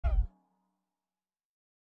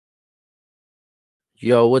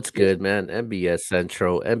Yo, what's good, man? MBS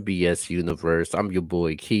Central, MBS Universe. I'm your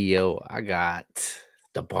boy Keo. I got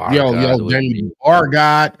the Bar God Yo, with Danny me. the Bar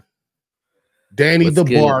God. Danny What's the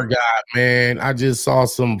good? Bar God, man. I just saw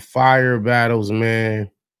some fire battles, man.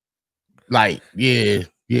 Like, yeah,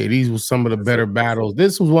 these were some of the better So, battles.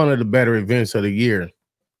 This was one of the better events of the year.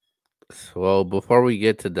 well, before we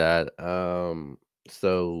get to that,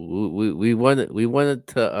 so we wanted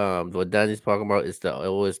to what Danny's talking about is the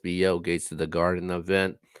OSBL Gates to the Garden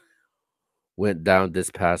event. Went down this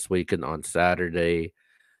past weekend on Saturday.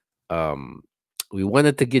 Um, we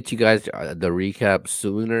wanted to get you guys the recap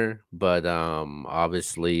sooner, but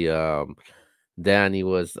obviously Danny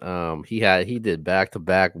was he did back to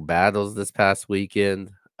back battles this past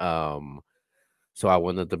weekend. So I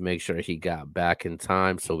wanted to make sure he got back in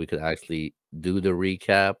time so we could actually do the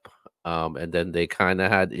recap. And then they kind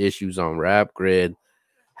of had issues on Rap Grid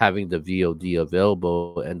having the VOD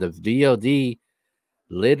available, and the VOD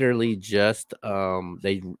literally just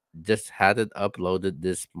just had it uploaded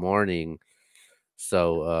this morning.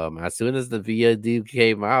 So as soon as the VOD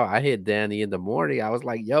came out, I hit Danny in the morning. I was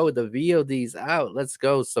like, "Yo, the VOD's out. Let's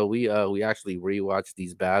go." So we actually rewatched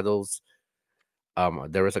these battles.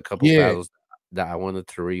 There was a couple Yeah, battles that I wanted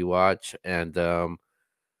to rewatch, and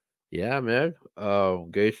yeah, man.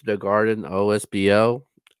 Gates to the Garden OSBL.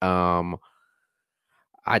 Um,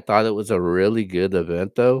 I thought it was a really good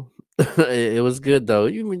event, though. It was good, though.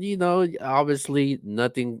 Obviously,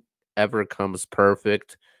 nothing ever comes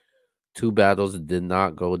perfect. Two battles did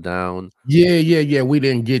not go down. yeah.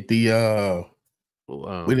 We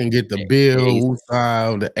Um, didn't get the Ace. Bill,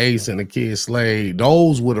 Usai, the Ace, and the Kid Slade.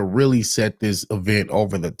 Those would have really set this event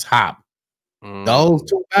over the top. Those Mm,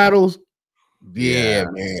 two battles, yeah, yeah,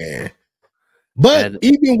 man. But and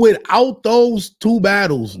even without those two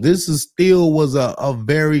battles, this is still was a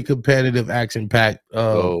very competitive, action packed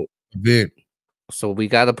so event. we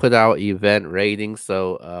got to put out event ratings.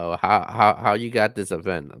 So, how you got this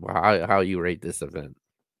event? How you rate this event?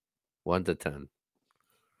 1 to 10.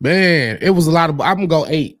 Man, it was a lot of. I'm gonna go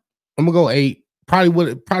 8. I'm gonna go 8.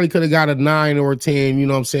 Probably could have got a 9 or a 10. You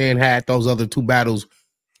know what I'm saying? Had those other two battles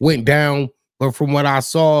went down, but from what I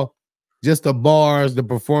saw, just the bars, the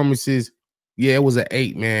performances, yeah, it was an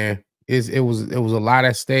 8, man. It was a lot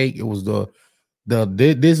at stake. It was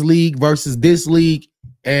this league versus this league,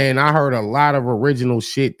 and I heard a lot of original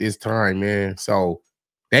shit this time, man. So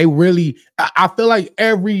they really, I feel like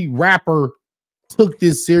every rapper took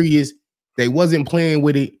this serious. They wasn't playing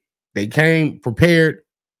with it. They came prepared.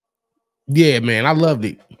 Yeah, man, I loved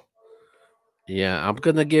it. Yeah, I'm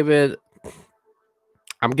giving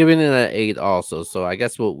it an 8 also. So I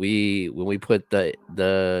guess when we put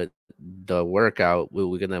the workout,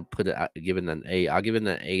 we're gonna put it give it an 8. I'll give it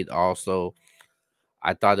an 8 also.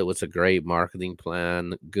 I thought it was a great marketing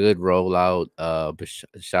plan, good rollout.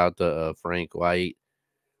 Shout out to Frank White,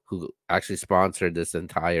 who actually sponsored this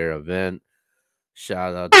entire event.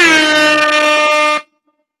 Shout out to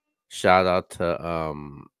shout out to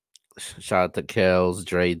shout out to Kels,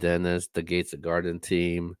 Dre Dennis, the Gates of Garden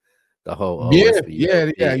team, the whole Yeah, OSBL yeah,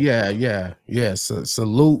 yeah, team. yeah, yeah, yeah.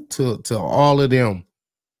 Salute to all of them.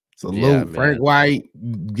 Yeah, Salute man. Frank White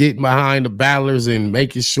getting behind the battlers and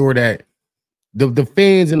making sure that the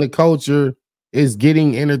fans and the culture is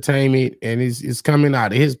getting entertainment and it's coming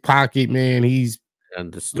out of his pocket, man. He's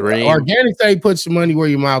And the stream, organic say put your money where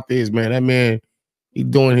your mouth is, man. That man, he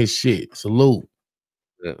doing his shit. Salute.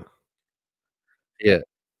 yeah, yeah,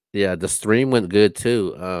 yeah, the stream went good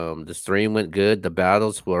too. The stream went good. The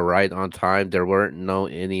battles were right on time. There weren't no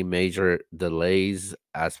any major delays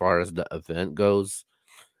as far as the event goes.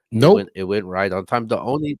 Nope. It went right on time. The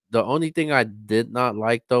only thing I did not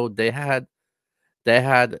like though, they had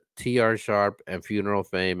TR Sharp and Funeral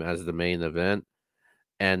Fame as the main event,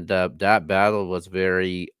 and that battle was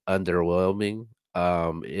very underwhelming.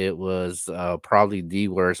 It was probably the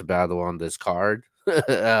worst battle on this card.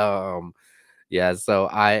 um, yeah, so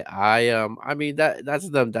I mean that's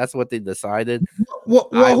them. That's what they decided. Well,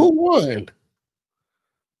 I who won?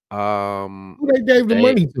 um Who they gave the they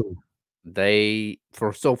money to? they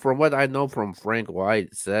for so from what I know from Frank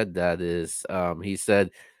White said that is he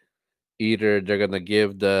said either he's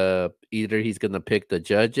gonna pick the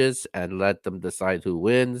judges and let them decide who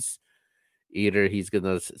wins, either he's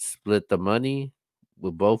gonna split the money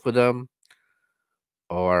with both of them,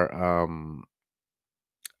 or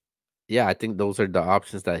yeah, I think those are the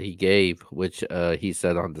options that he gave, which he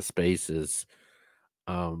said on the spaces.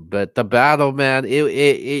 But the battle, man,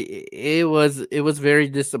 it was very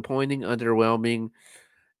disappointing, underwhelming,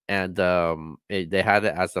 and they had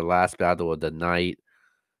it as the last battle of the night.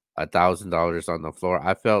 $1,000 on the floor.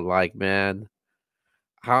 I felt like, man,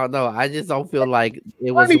 I don't know. I just don't feel like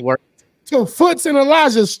it was 20 worth. to Foots and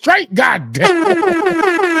Elijah straight. God damn.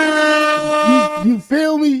 You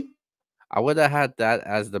feel me? I would have had that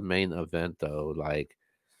as the main event though. Like,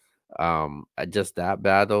 just that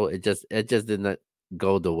battle, it just didn't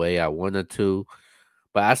go the way I wanted to.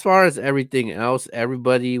 But as far as everything else,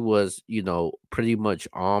 everybody was, pretty much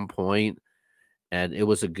on point, and it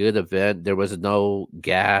was a good event. There was no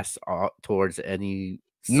gas towards any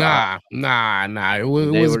side. Nah. It was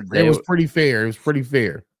And it they was were it they was were pretty fair. It was pretty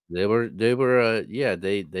fair. yeah,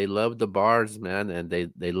 they loved the bars, man, and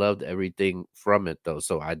they loved everything from it though.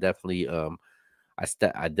 So I definitely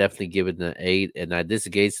I definitely give it an 8, and this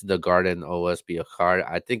Gates to the Garden OSB a card.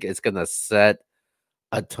 I think it's gonna set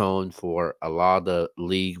a tone for a lot of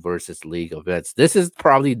league versus league events. This is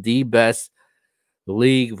probably the best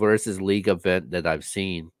league versus league event that I've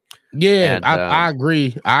seen. Yeah, And I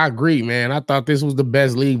agree. I agree, man. I thought this was the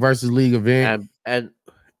best league versus league event. and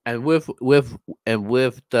and and with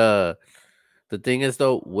the thing is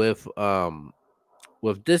though, with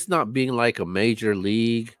this not being like a major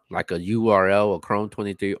league, like a URL or Chrome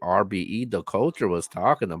 23 RBE, the culture was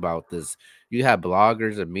talking about this. You had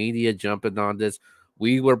bloggers and media jumping on this.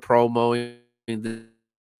 We were promoting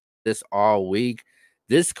this all week.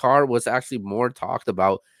 This card was actually more talked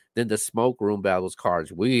about than the smoke room battles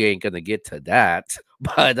cards. We ain't gonna get to that,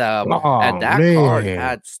 but and that Oh card had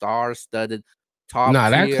man. star-studded, top Nah,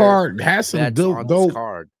 that tier card has some vets on this dope.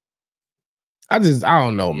 card. I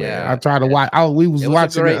don't know, man. I Yeah, try to watch. We was it was a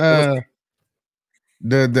watching great. It was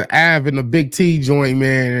the Av and the Big T joint,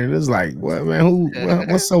 man, and it's like, what, man?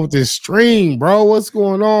 What's up with this stream, bro? What's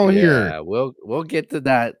going on here? Yeah, we'll get to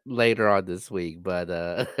that later on this week, but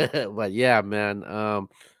but yeah, man.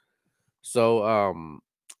 So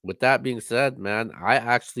with that being said, man, I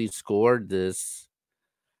actually scored this.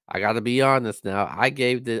 I got to be honest now. I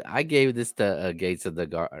gave this to Gates of the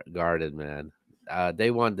Garden, man. They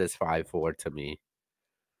won this 5-4 to me.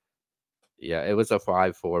 Yeah, it was a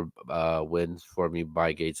 5-4 win for me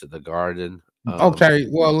by Gates of the Garden. Okay,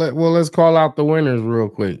 let's call out the winners real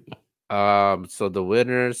quick. So the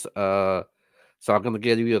winners, so I'm gonna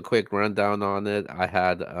give you a quick rundown on it. I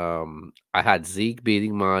had Zeke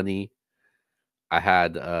beating Monty. I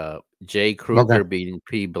had Jay Okay, Kruger beating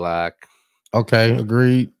P Black. okay,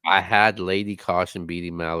 agreed. I had Lady Caution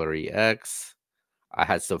beating Mallory X. I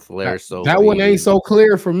had That, Souffleur Soul that one ain't beating. so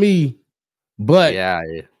clear for me, but Yeah,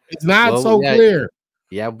 it's not well, so yeah, clear.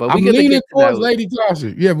 yeah, but I'm we're gonna leaning get to towards that. Lady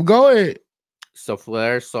Caution. Yeah, but go ahead.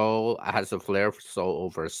 Souffleur Soul. I had Souffleur Soul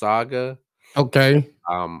over Saga. Okay.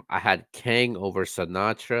 I had Kang over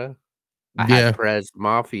Sinatra. I had Yeah. Prez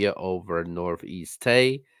Mafia over Northeast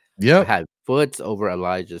Tay. I Yep. had Foots over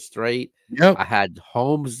Elijah Strait. Yep. I had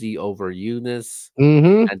Holmesy over Eunice.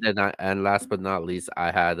 Mm-hmm. And last but not least,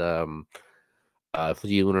 I had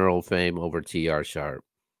Funeral Fame over TR Sharp.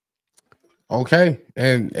 Okay.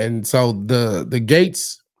 And so the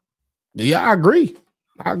Gates. Yeah, I agree.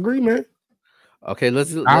 I agree, man. Okay, I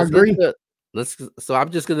let's go to agree. so I'm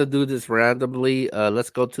just gonna do this randomly. Let's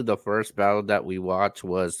go to the first battle that we watched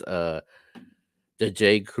was the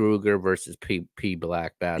Jay Kruger versus P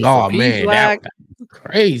Black battle. So Oh P man, that Black. was So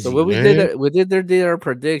crazy, when man. did our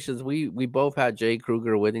predictions, we both had Jay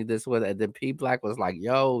Kruger winning this one, and then P Black was like,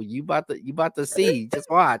 "Yo, you about to see, just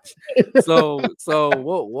watch." So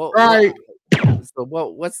what? Right. So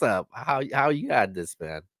what's up? How you had this,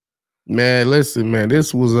 man? Man, listen, man.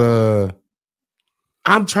 This was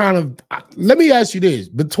I'm trying to let me ask you this.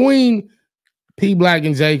 Between P Black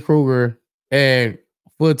and Jay Kruger and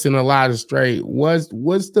Foots and Elijah Strait, what's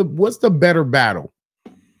the better battle?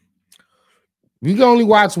 You can only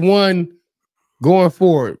watch one going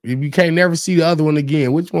forward. If you can't never see the other one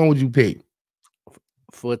again, which one would you pick?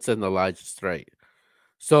 Foots and Elijah Strait.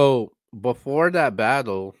 So before that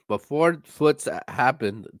battle, before Foots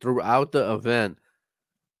happened throughout the event,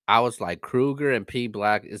 I was like, Kruger and P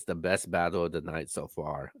Black is the best battle of the night so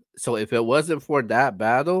far. So if it wasn't for that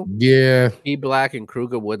battle, Yeah, P Black and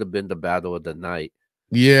Kruger would have been the battle of the night.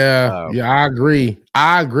 yeah, I agree.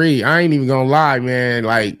 I agree. I ain't even gonna lie, man.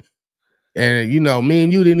 Like, and me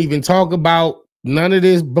and you didn't even talk about none of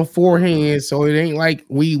this Mhm. beforehand. So it ain't like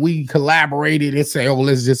we collaborated and say, oh,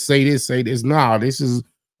 let's just say this, say this. Nah, this is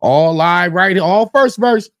all live right here, all first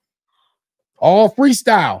verse, all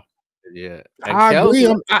freestyle. Yeah, and I agree.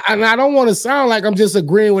 Kelsey, And I don't want to sound like I'm just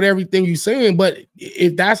agreeing with everything you're saying, but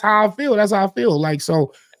if that's how I feel, that's how I feel. Like,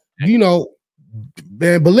 so, you know,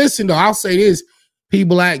 man, but listen though, I'll say this. P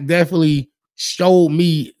Black definitely showed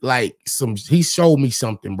me he showed me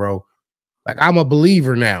something, bro. Like, I'm a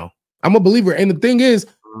believer now. I'm a believer. And the thing is,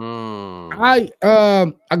 mm,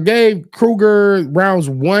 I gave Kruger rounds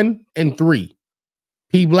 1 and 3.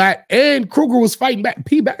 P Black and Kruger was fighting back.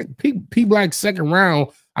 P Black second round.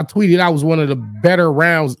 I tweeted I was one of the better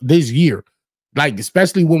rounds this year. Like,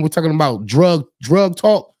 especially when we're talking about drug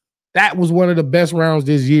talk. That was one of the best rounds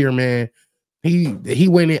this year, man. He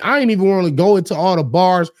went in. I ain't even want to go into all the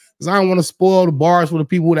bars because I don't want to spoil the bars for the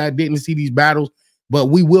people that didn't see these battles. But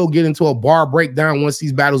we will get into a bar breakdown once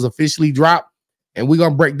these battles officially drop. And we're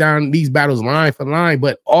gonna break down these battles line for line.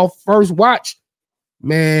 But off first watch,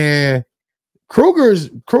 man, Kruger is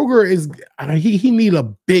he need a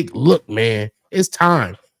big look, man. It's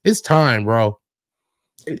time. It's time, bro.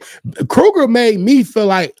 Kruger made me feel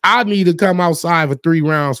like I need to come outside for 3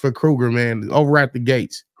 rounds for Kruger, man, over at the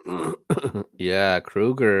gates. Yeah,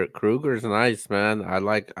 Kruger's nice, man. I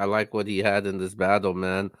like what he had in this battle,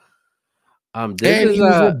 man. This And is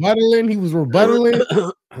he was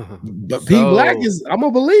rebuttaling. But P Black is, I'm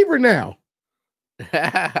a believer now.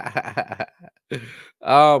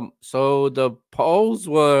 So the polls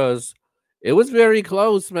it was very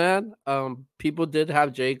close, man. People did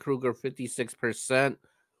have Jay Kruger 56%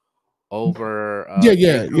 over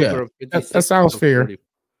Jay Kruger that sounds fair.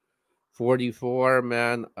 44,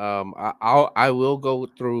 man. I will go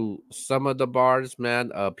through some of the bars,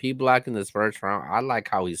 man. P Black in his first round. I like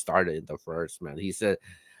how he started in the first, man. He said,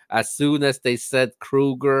 as soon as they said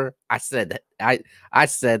Kruger, I said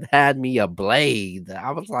had me a blade.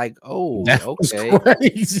 I was like, oh, that okay, was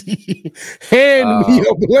crazy. Hand me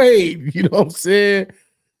a blade. You know what I'm saying?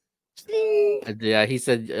 Yeah, he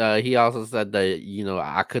said he also said that, you know,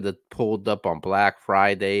 I could have pulled up on Black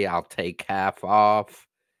Friday. I'll take half off.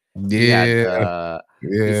 Yeah.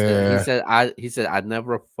 He said I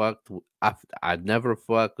never fucked I never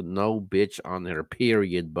fucked no bitch on her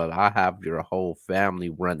period, but I have your whole family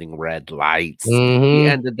running red lights. He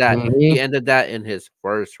ended that in his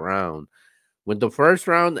first round. When the first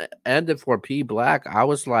round ended for P Black, I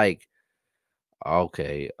was like,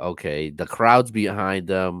 okay. The crowd's behind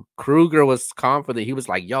them. Kruger was confident. He was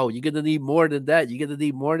like, yo, you're gonna need more than that. You're gonna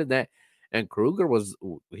need more than that. And Kruger was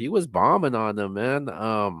bombing on them, man.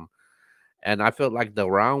 And I felt like the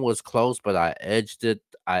round was close, but I edged it.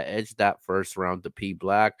 I edged that first round to P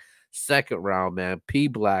Black. Second round, man, P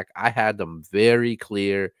Black, I had them very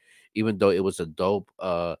clear, even though it was a dope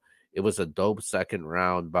second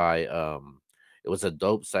round by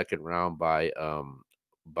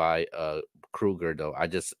by Kruger though. I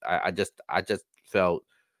just felt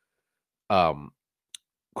um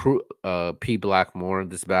P Black more in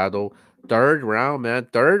this battle. Third round, man.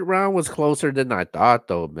 Third round was closer than I thought,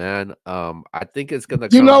 though, man. I think it's gonna.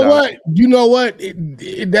 You know what?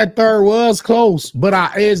 That third was close, but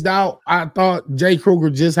I edged out. I thought Jay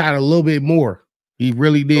Kruger just had a little bit more. He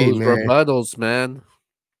really did, those man. rebuttals, man.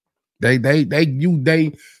 They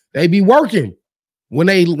be working when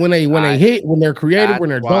they hit, when they're creative, when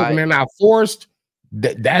they're dope, when they're not forced.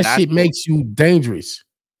 That shit makes you dangerous.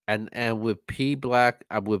 And with P Black,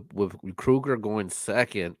 with Kruger going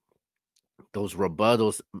second, those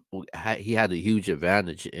rebuttals, he had a huge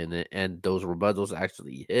advantage in it, and those rebuttals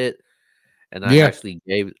actually hit. And I actually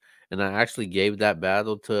gave that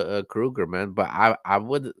battle to Kruger, man. But I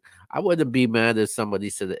wouldn't be mad if somebody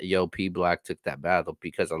said, "Yo, P Black took that battle,"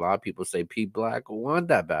 because a lot of people say P Black won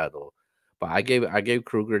that battle. But I gave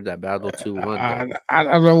Kruger that battle 2-1. I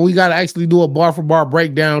don't know. We got to actually do a bar for bar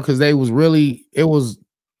breakdown because it was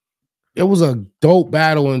a dope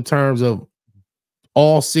battle in terms of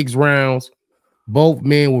all 6 rounds. Both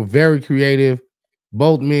men were very creative.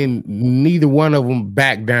 Both men, neither one of them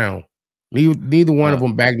backed down. Neither one of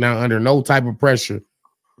them backed down under no type of pressure,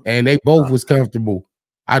 and they both was comfortable.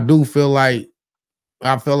 I feel like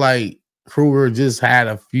Kruger just had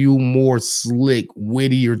a few more slick,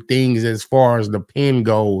 wittier things as far as the pen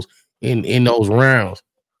goes in those rounds.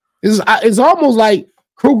 It's almost like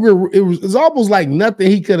Kruger. It's almost like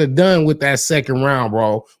nothing he could have done with that second round,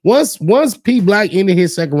 bro. Once P Black ended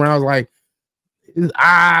his second round, I was like,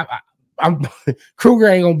 I'm Kruger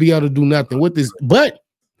ain't gonna be able to do nothing with this, but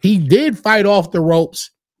he did fight off the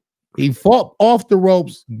ropes. He fought off the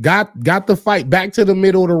ropes, got the fight back to the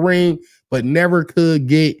middle of the ring, but never could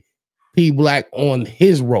get P Black on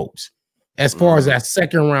his ropes as far as that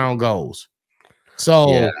second round goes.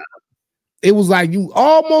 So it was like you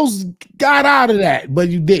almost got out of that, but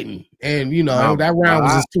you didn't. And you know that round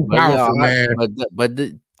was just too powerful, man. But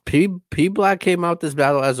P Black came out this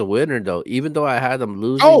battle as a winner, though. Even though I had him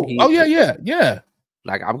losing. Yeah.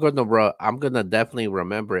 Like I'm gonna definitely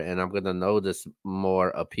remember it, and I'm gonna notice more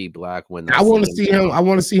of P Black when I want to see him. I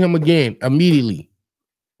want to see him again immediately.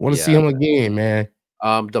 Want to see him again, man.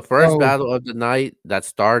 The first battle of the night that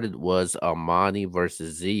started was Monty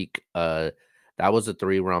versus Zeke. That That was a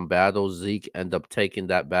 3-round battle. Zeke ended up taking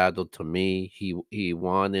that battle. To me, he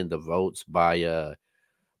won in the votes by a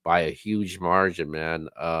huge margin, man.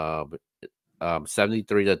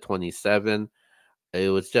 73-27. It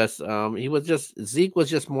was just he was just Zeke was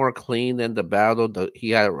just more clean in the battle. He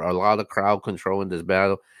had a lot of crowd control in this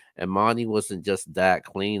battle, and Monty wasn't just that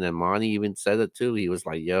clean. And Monty even said it too. He was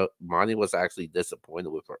like, "Yo," Monty was actually disappointed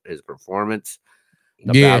with his performance.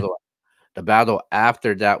 The Yeah, battle, the battle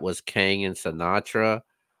after that was Kang and Sinatra.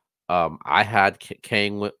 I had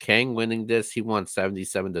Kang winning this. He won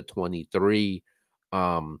 77-23.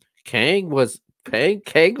 Kang was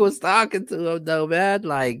Kang was talking to him though,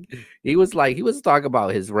 man. He was talking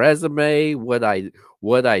about his resume, what I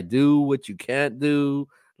do, what you can't do.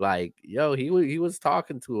 Like, yo, he was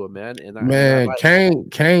talking to him, man. And I man, like,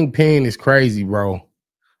 Kang Penn is crazy, bro.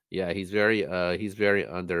 yeah, he's very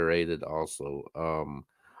underrated also.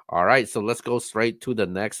 All right, so let's go straight to the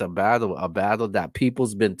next a battle that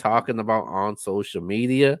people's been talking about on social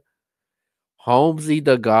media. Holmesy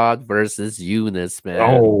the God versus Eunice, man.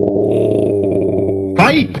 Oh,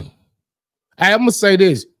 fight! Hey, I'm gonna say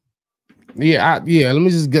this. Yeah. Let me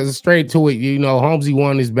just get straight to it. You know, Holmesy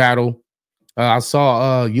won this battle. I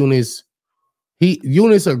saw Eunice.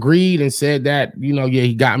 Eunice agreed and said that, you know, yeah,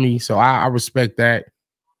 he got me. So I respect that.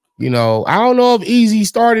 You know, I don't know if Easy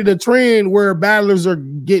started a trend where battlers are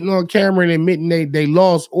getting on camera and admitting they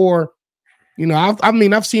lost, or you know,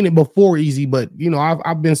 I've seen it before Easy, but you know,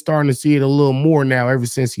 I've been starting to see it a little more now ever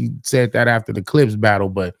since he said that after the Clips battle.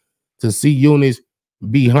 But to see Eunice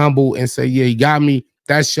be humble and say, "Yeah, he got me,"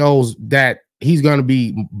 that shows that he's gonna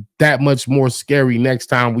be that much more scary next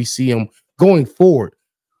time we see him going forward.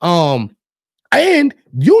 Um, and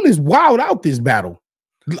Eunice wowed out this battle.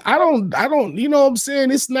 You know what I'm saying?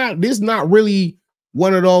 This not really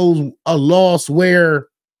one of those a loss where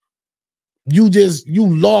you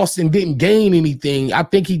lost and didn't gain anything. I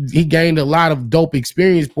think he gained a lot of dope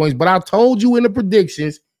experience points. But I told you in the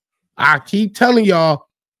predictions, I keep telling y'all,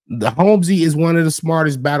 the Holmesy is one of the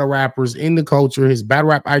smartest battle rappers in the culture. His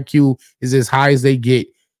battle rap IQ is as high as they get,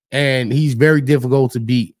 and he's very difficult to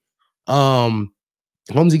beat. Um,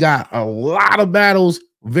 Holmesy got a lot of battles,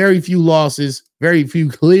 very few losses, very few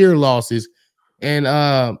clear losses. And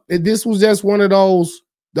this was just one of those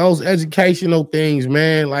educational things,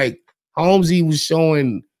 man. Like Holmesy was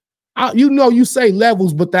showing, you know, you say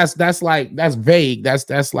levels, but that's vague.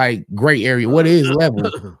 That's like gray area. What is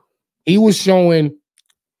levels? He was showing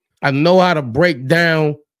I know how to break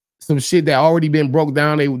down some shit that already been broke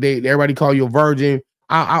down. They everybody call you a virgin.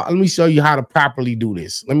 Let me show you how to properly do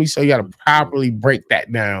this. Let me show you how to properly break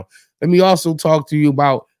that down. Let me also talk to you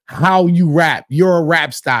about how you rap, your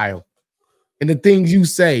rap style, and the things you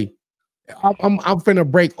say. I'm finna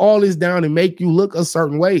break all this down and make you look a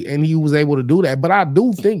certain way. And he was able to do that. But I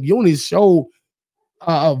do think Eunice showed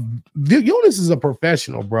Eunice is a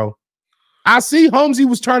professional, bro. I see Holmesy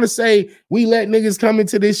was trying to say we let niggas come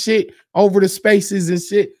into this shit over the spaces and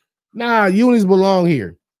shit. Nah, Eunice belong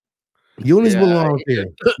here. Eunice yeah, belongs here.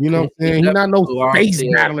 You know what I'm he saying? He not definitely no belongs space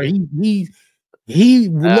here. battler. He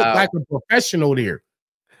looked Uh, like a professional there.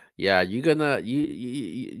 yeah, you're gonna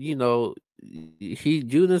you know he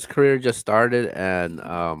Juna's career just started, and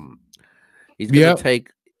he's gonna Yep. take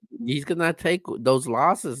he's gonna take those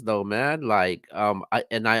losses though, man. Like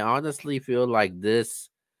I honestly feel like this.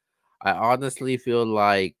 I honestly feel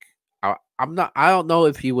like I'm not. I don't know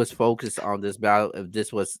if he was focused on this battle, if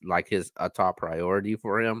this was like his a top priority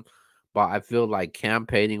for him, but I feel like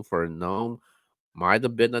campaigning for a gnome might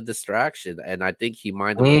have been a distraction, and I think he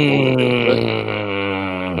might have Mm.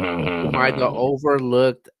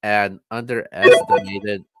 overlooked and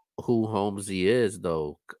underestimated who Holmesy is,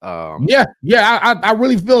 though. Yeah. I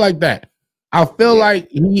really feel like that. I feel Yeah, like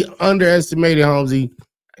he underestimated Holmesy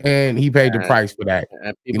and he paid the price for that.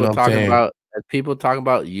 and You know what I'm saying? people talking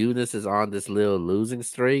about Eunice is on this little losing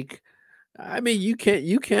streak. I mean, you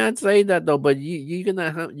can't say that though, but you're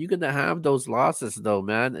gonna have those losses though,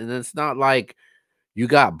 man. And it's not like you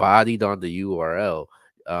got bodied on the URL.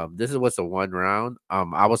 This was a 1 round.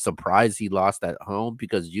 I was surprised he lost at home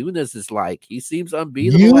because Eunice is like he seems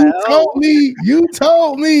unbeatable. Hell, You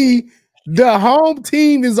told me the home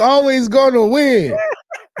team is always going to win.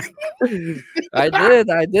 I did,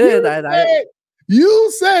 You and I said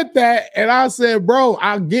you said that, and I said, bro,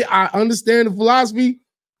 I understand the philosophy,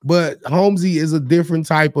 but Holmesy is a different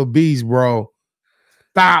type of beast, bro.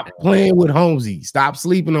 Stop playing with Holmesy. Stop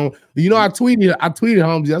sleeping on. You know, I tweeted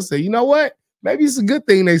Holmesy. I said, you know what? Maybe it's a good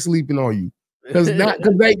thing they sleeping on you. Because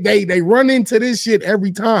they run into this shit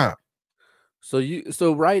every time.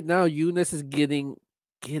 so right now Eunice is getting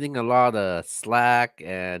getting a lot of slack,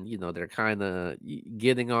 and they're kind of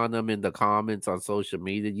getting on him in the comments on social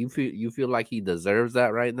media. You feel like he deserves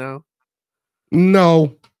that right now?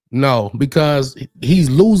 No, no, because he's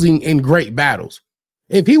losing in great battles.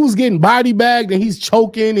 If he was getting body bagged and he's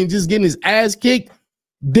choking and just getting his ass kicked,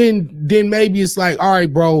 then maybe it's like, all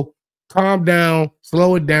right, bro, calm down,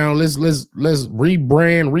 slow it down. Let's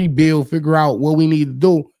rebrand, rebuild, figure out what we need to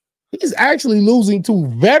do. He's actually losing to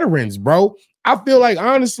veterans, bro. I feel like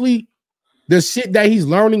honestly, the shit that he's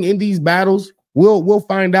learning in these battles, we'll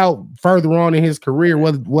find out further on in his career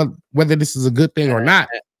whether this is a good thing or not.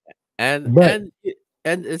 And But and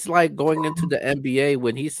and it's like going into the NBA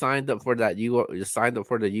when he signed up for that signed up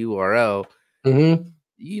for the URL. mhm.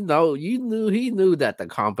 He knew that the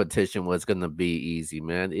competition was gonna be easy,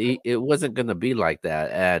 man. It wasn't gonna be like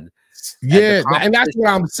that, and the Yeah, and that's what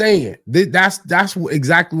competition. I'm saying. That's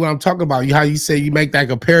exactly what I'm talking about. How you say you make that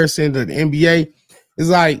comparison to the NBA. It's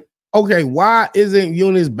like, okay, why isn't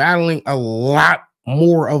Eunice battling a lot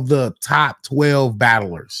more of the top 12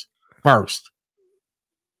 battlers first?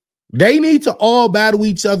 They need to all battle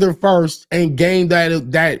each other first and gain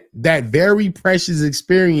that very precious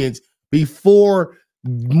experience before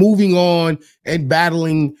moving on and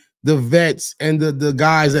battling the vets and the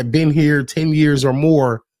guys that been here 10 years or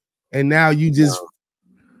more. And now you just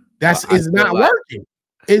But I it's feel not like working.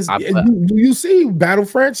 It's I feel you see battle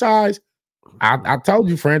franchise. I told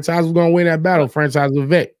you franchise was gonna win that battle. but Franchise was a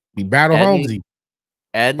vet. We battle any Holmesy.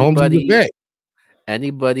 Holmesy's a anybody vet.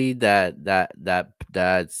 anybody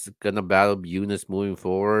that's gonna battle Eunice moving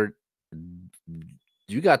forward,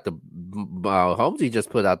 you got the Holmesy just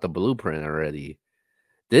put out the blueprint already.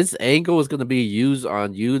 This angle is gonna be used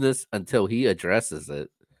on Eunice until he addresses it.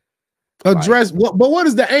 Like, Address what, but what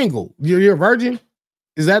is the angle? You're a virgin?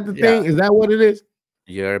 Is that the yeah, thing? Is that what it is?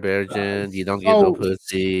 you're a virgin, you don't get no So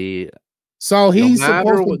pussy. No he's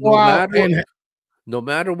matter supposed to what, go out and no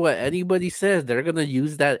matter what anybody says, they're gonna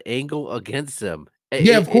use that angle against them.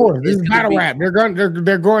 yeah, of course. This It's is gonna battle be rap. They're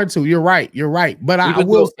going to. You're right. You're right. But I even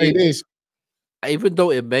will though say it, this even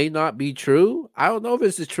though it may not be true. I don't know if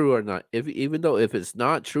this is true or not. If even though if it's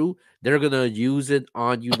not true, they're gonna use it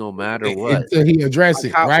on you no matter what. until he address Like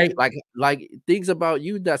it, how right? like things about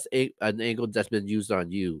you that's an angle that's been used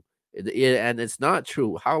on you. And it's not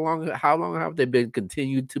true. How long have they been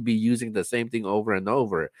continued to be using the same thing over and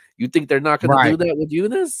over? You think they're not gonna do Right. that with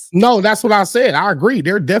Eunice? No, that's what I said. I agree.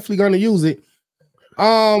 They're definitely going to use it.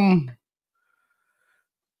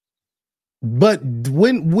 But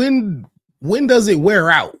when does it wear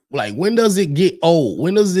out? Like when does it get old?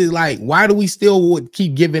 When does it like why do we still would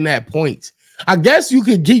keep giving that points? I guess you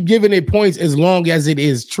could keep giving it points as long as it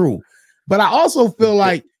is true. But I also feel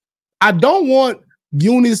like I don't want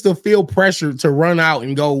Eunice to feel pressure to run out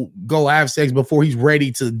and go have sex before he's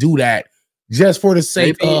ready to do that just for the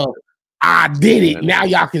sake Maybe. of I did it. Man, Now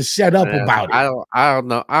y'all can shut up man, about it. I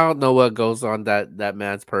don't know what goes on that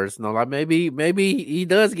man's personal. Like maybe he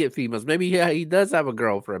does get females. Maybe he does have a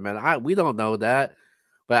girlfriend, man. We don't know that.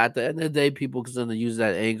 But at the end of the day, people gonna use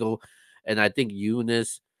that angle, and I think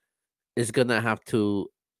Eunice is gonna have to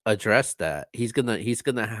address that. He's gonna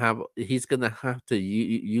have to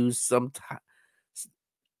use some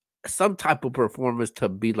type of performance to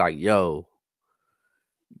be like, yo,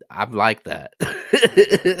 I'm like that.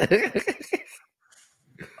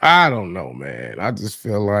 I don't know, man. I just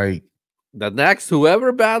feel like The next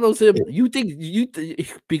whoever battles him,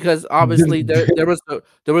 because obviously there was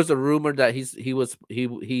a rumor that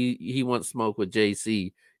he wants smoke with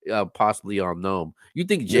JC, possibly on Gnome. You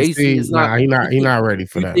think JC see, is not? nah, he not ready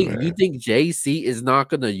for that, You man. think JC is not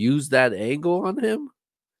gonna use that angle on him?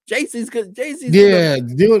 JC's gonna Yeah,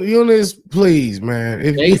 Eunice, please, man.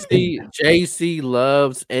 JC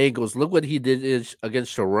loves angles. Look what he did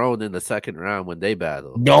against Sharon in the second round when they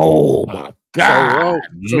battled. Oh my god,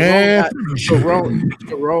 man.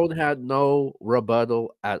 Sharon had no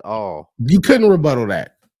rebuttal at all. You couldn't rebuttal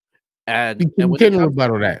that. And You and when it couldn't comes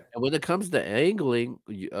rebuttal that. and when it comes to angling,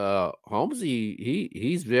 Holmesy,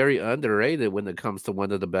 he's very underrated when it comes to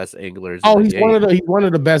one of the best anglers in Oh, the game. he's one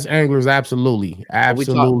of the best anglers. Absolutely, But we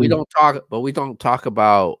absolutely. don't talk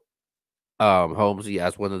about Holmesy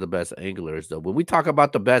as one of the best anglers though. When we talk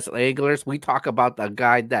about the best anglers, we talk about the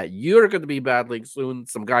guy that you're going to be battling soon.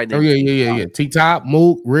 Some guy Oh named yeah, T. yeah, yeah, yeah. T Top,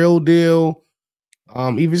 Mook, Real Deal,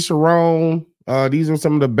 even Sharon. These are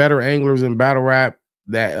some of the better anglers in battle rap.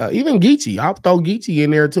 That even Geechee, I'll throw Geechee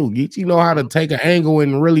in there too. Geechee know how to take an angle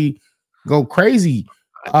and really go crazy.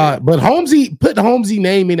 But Holmesy, put the Holmesy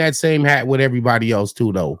name in that same hat with everybody else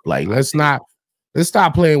too, though. Like let's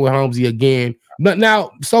stop playing with Holmesy again. But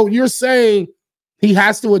now, so you're saying he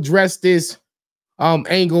has to address this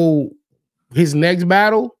angle his next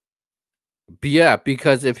battle. Yeah,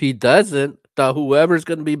 because if he doesn't, the whoever's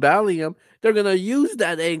gonna be battling him, they're gonna use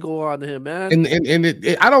that angle on him, man.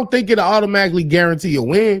 And I don't think it'll automatically guarantee a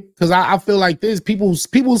win, because I feel like this. People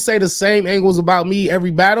say the same angles about me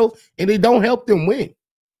every battle, and they don't help them win.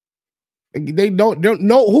 They don't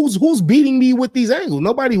know who's beating me with these angles.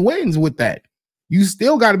 Nobody wins with that. You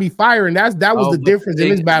still got to be firing. That was the difference in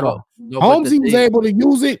this battle. Holmesy was able to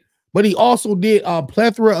use it, but he also did a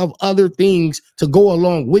plethora of other things to go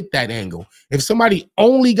along with that angle. If somebody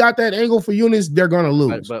only got that angle for Eunice, they're gonna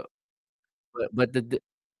lose. But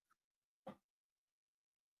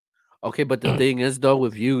okay, but the thing is, though,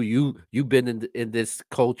 with you've been in this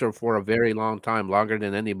culture for a very long time, longer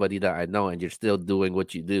than anybody that I know, and you're still doing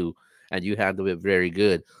what you do, and you handle it very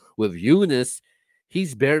good. With Eunice,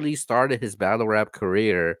 he's barely started his battle rap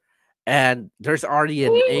career, and there's already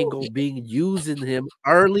an angle being used in him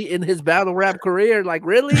early in his battle rap career. Like,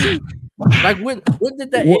 really? Like, when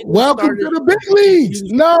did that angle welcome to the big leagues?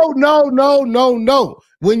 No.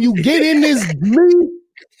 When you get in this league,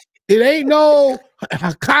 it ain't no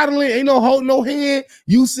coddling, ain't no hold no hand.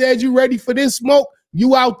 You said you ready for this smoke.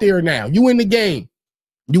 You out there now. You in the game.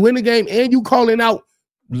 You in the game, and you calling out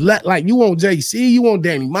like you want JC, you want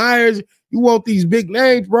Danny Myers, you want these big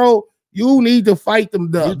names, bro. You need to fight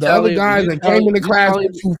them the other guys that came in the class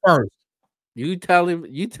with you first. You telling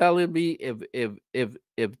me if the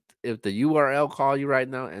URL call you right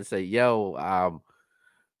now and say, yo,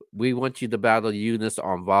 we want you to battle Eunice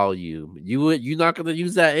on volume, you not gonna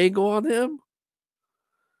use that angle on him?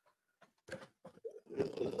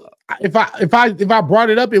 If I brought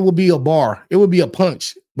it up, it would be a bar. It would be a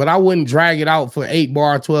punch, but I wouldn't drag it out for 8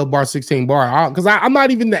 bar, 12 bar, 16 bar. Because I'm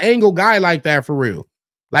not even the angle guy like that for real.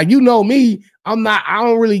 Like, you know me, I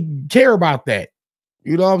don't really care about that.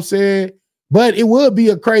 You know what I'm saying? But it would be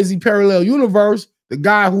a crazy parallel universe. The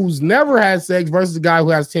guy who's never had sex versus the guy who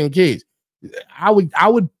has 10 kids. I would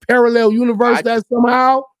parallel universe that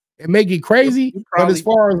somehow and make it crazy. But as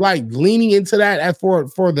far as like leaning into that for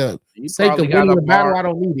the sake of winning the battle, I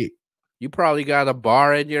don't need it. You probably got a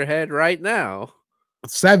bar in your head right now.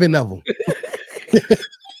 7 of them.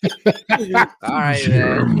 All right,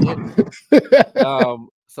 man.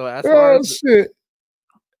 So as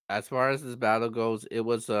far as this battle goes, it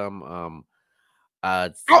was I'm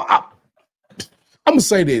gonna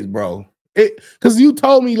say this, bro. Because you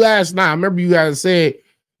told me last night. I remember you guys said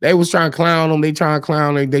they was trying to clown them. They trying to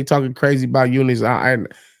clown them. They talking crazy about Eunice. I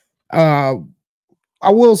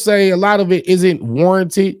will say a lot of it isn't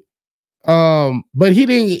warranted. But he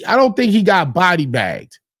didn't. I don't think he got body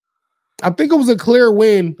bagged. I think it was a clear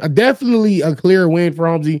win, definitely a clear win for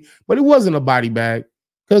Holmesy, but it wasn't a body bag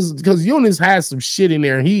because Eunice has some shit in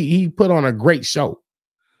there. He put on a great show.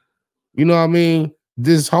 You know what I mean?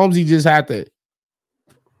 This Holmesy had to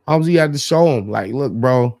show him, like, look,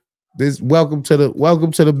 bro, welcome to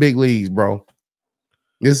the big leagues, bro.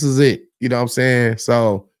 This is it. You know what I'm saying?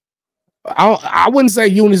 So I wouldn't say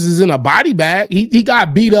Eunice is in a body bag. He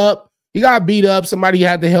got beat up. Somebody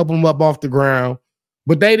had to help him up off the ground,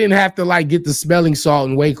 but they didn't have to like get the smelling salt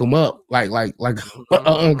and wake him up like an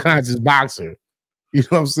unconscious boxer. You know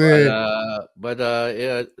what I'm saying?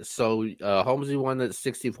 Yeah. So Holmesy won at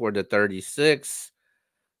 64-36.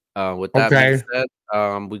 With that being said,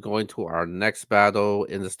 we're going to our next battle,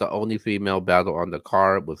 and it's the only female battle on the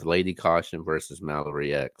card with Lady Caution versus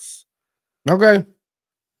Mallory X. Okay.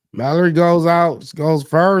 Mallory goes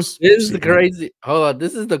first. This is the crazy. Hold on.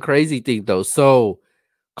 This is the crazy thing, though. So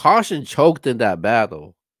Caution choked in that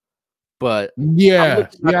battle, but yeah,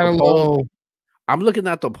 I'm looking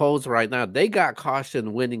at the polls right now. They got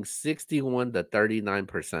Caution winning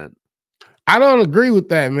 61-39%. I don't agree with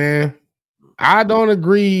that, man. I don't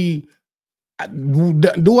agree.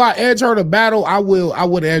 Do I edge her to battle? I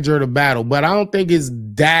would edge her to battle, but I don't think it's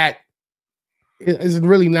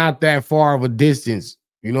really not that far of a distance.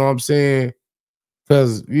 You know what I'm saying?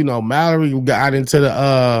 Because, you know, Mallory got into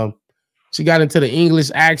the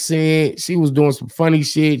English accent. She was doing some funny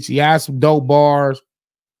shit. She had some dope bars,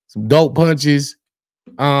 some dope punches.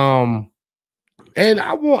 And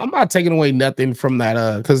I'm not taking away nothing from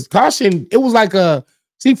that. Because Caution, it was like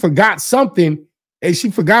she forgot something and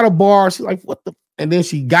she forgot a bar. She's like, what the? And then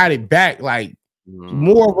she got it back. Like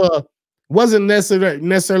more of wasn't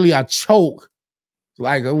necessarily a choke.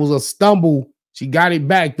 Like it was a stumble. She got it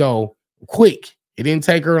back though, quick. It didn't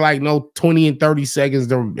take her like no 20 and 30 seconds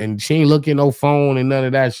and she ain't looking no phone and none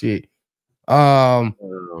of that shit. I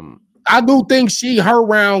do think her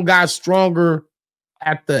round got stronger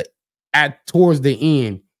towards the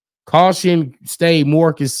end. Caution stayed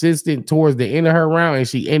more consistent towards the end of her round and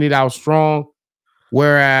she ended out strong.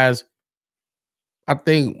 Whereas I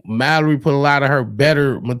think Mallory put a lot of her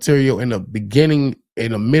better material in the beginning,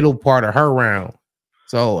 in the middle part of her round.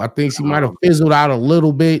 So I think she might have Um, fizzled out a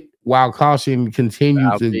little bit while Caution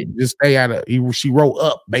continued I'll to be just stay at she wrote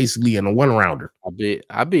up basically in a one rounder. I'll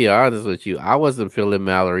be honest with you. I wasn't feeling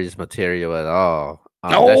Mallory's material at all.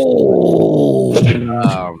 Oh,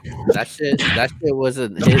 Um, that shit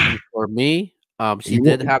wasn't hitting for me.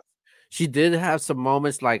 She did have some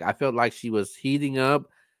moments, like, I felt like she was heating up,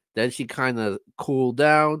 then she kinda cooled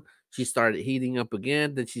down, she started heating up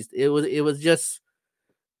again, then it was just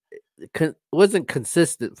wasn't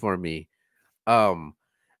consistent for me. Um,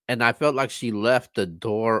 and I felt like she left the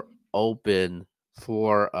door open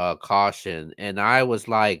for, caution, and I was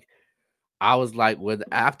like, when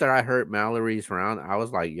after I heard Mallory's round, I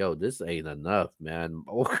was like, "Yo, this ain't enough, man.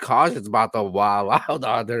 Oh, Caution's about to wild out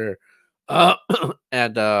on her." Uh,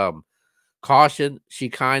 and Caution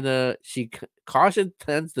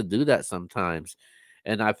tends to do that sometimes,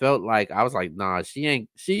 and I felt like I was like, "Nah, she ain't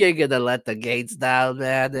gonna let the gates down,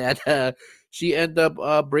 man." And she ended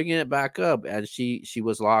up bringing it back up, and she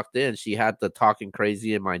was locked in. She had the talking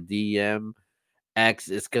crazy in my DM. X,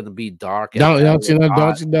 it's gonna be dark and hell don't you is know? hot.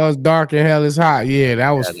 Don't you know it's dark and hell is hot? Yeah, that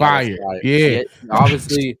was Yeah, that was fire. fire. Yeah, She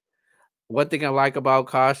obviously, one thing I like about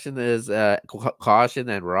Caution is, Caution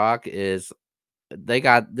and Rock is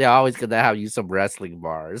they're always gonna have you some wrestling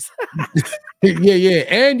bars. yeah, yeah.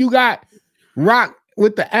 And you got Rock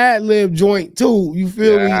with the ad lib joint too. You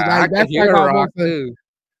feel me? Yeah, I Like could that's like hear Rock almost too.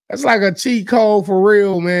 that's like a cheat code for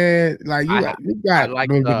real, man. Like I ha you I got like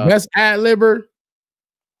the the best ad libber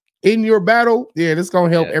in your battle. Yeah, this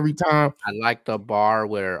gonna help yeah, every time. I like the bar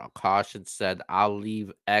where Caution said, "I'll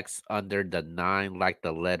leave X under the 9 like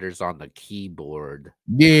the letters on the keyboard."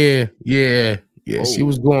 Yeah, yeah, yeah. She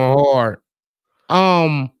was Oh, going hard.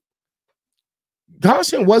 Um,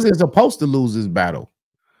 Caution wasn't supposed to lose this battle.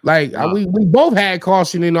 Like no. we both had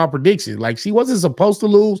Caution in our predictions. Like she wasn't supposed to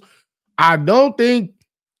lose. I don't think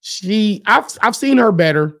I've seen her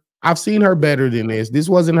better. I've seen her better than this. This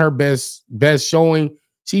wasn't her best showing.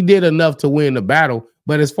 She did enough to win the battle.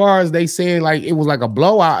 But as far as they saying like it was like a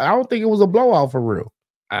blowout, I don't think it was a blowout for real.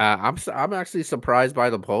 I'm actually surprised by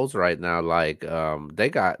the polls right now. Like, they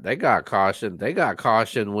got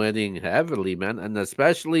caution winning heavily, man, and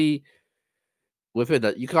especially with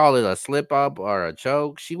it. You call it a slip up or a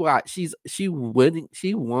choke. She won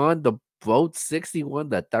the vote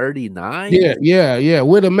 61-39. Yeah, yeah, yeah.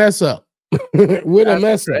 With a mess up. With a That's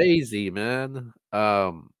mess up. crazy, man.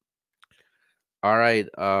 All right.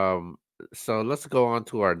 So let's go on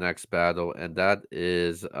to our next battle, and that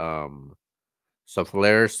is so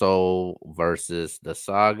Flare Soul versus the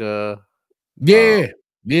Saga. Uh, Yeah,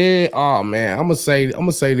 yeah. Oh man, I'm gonna say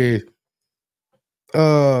this.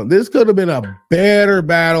 This could have been a better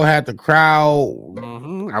battle had the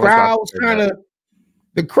I was about to was say kind that. of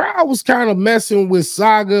the crowd was kind of messing with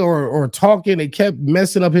Saga or talking. They kept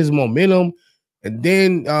messing up his momentum. And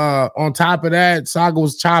then on top of that, Saga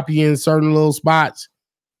was choppy in certain little spots.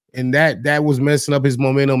 And that was messing up his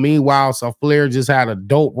momentum. Meanwhile, so Flair just had a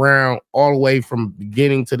dope round all the way from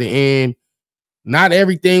beginning to the end. Not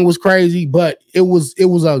everything was crazy, but it was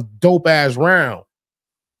a dope ass round.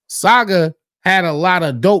 Saga had a lot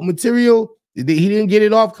of dope material. He didn't get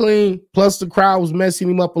it off clean. Plus, the crowd was messing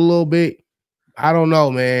him up a little bit. I don't know,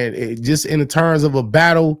 man. Just in the terms of a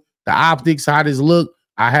battle, the optics, how this look,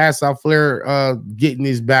 I had South Flair getting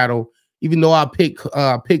this battle, even though I picked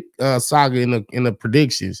Saga in the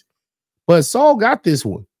predictions. But Saul got this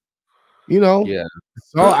one, you know. Yeah.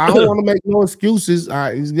 So I don't want to make no excuses.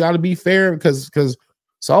 He's got to be fair because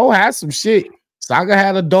Saul had some shit. Saga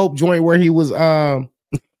had a dope joint where he was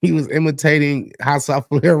imitating how South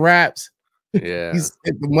Flair raps. He Yeah.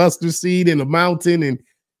 said the mustard seed in the mountain and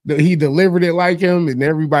he delivered it like him and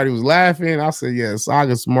everybody was laughing. I said, yeah,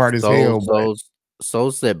 Saga's smart as So hell, but so so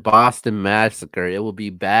said Boston Massacre. It will be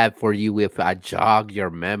bad for you if I jog your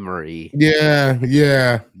memory. yeah,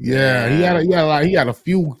 yeah, yeah. Man, He had a he few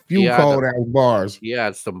had a cold ass bars. he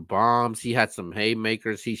had some bombs, he had some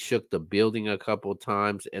haymakers, he shook the building a couple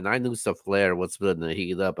times, and I knew Flair was gonna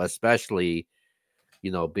heat up, especially,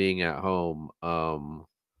 being at home.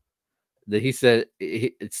 That he said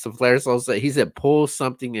Flair so said he said pull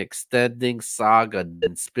something extending Saga,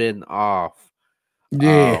 then spin off. Um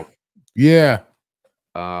Yeah, yeah.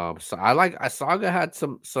 So I Saga had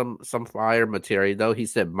some fire material though. He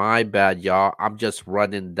said, "My bad, y'all. I'm just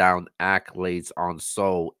running down accolades on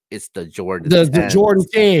Soul. It's the Jordan The 10." Jordan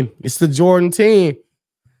 10. It's the Jordan 10.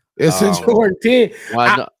 It's the Um, Jordan 10.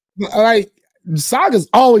 I one like Saga's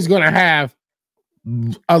always gonna have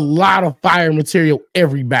a lot of fire material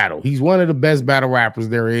every battle. He's one of the best battle rappers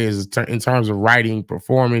there is in terms of writing,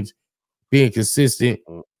 performance. being consistent.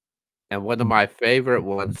 And one of my favorite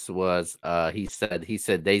ones was he said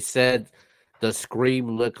they said the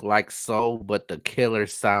scream looked like soul, but the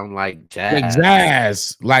killers sound like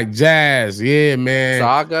jazz. Like jazz. Yeah, man.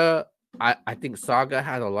 Saga, I think Saga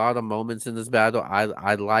had a lot of moments in this battle.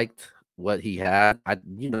 I liked what he had.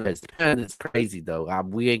 His pen is crazy though.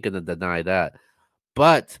 We ain't gonna deny that.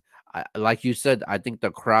 But like you said, I think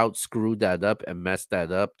the crowd screwed that up and messed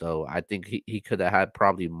that up though. I think he could have had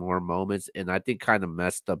probably more moments, and I think kind of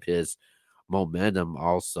messed up his momentum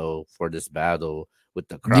also for this battle with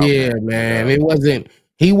the crowd Yeah, messing it man. up.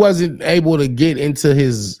 He wasn't able to get into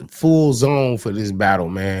his full zone for this battle,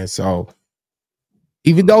 man. So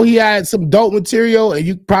even though he had some dope material, and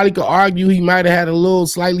you probably could argue he might have had a little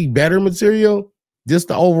slightly better material, just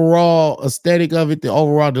the overall aesthetic of it, the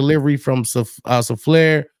overall delivery from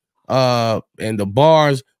Saflair, and the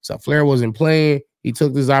bars. Saflair wasn't playing. He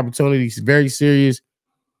took this opportunity very serious.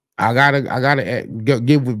 I gotta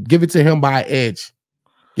give it to him by edge.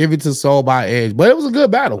 Give it to Soul by edge. But it was a good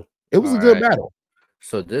battle. It was All a good right. battle.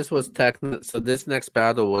 So this next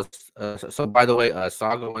battle was so by the way,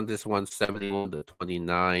 Saga won this one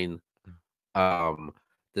 71-29.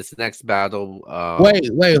 This next battle, Wait,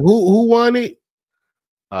 who won it?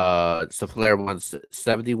 Flair won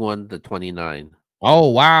 71-29. Oh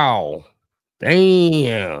wow.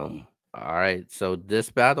 Damn. All right, so this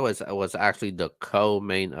battle was actually the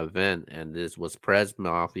co-main event, and this was Prez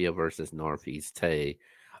Mafia versus Northeast Tay.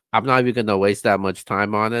 I'm not even gonna waste that much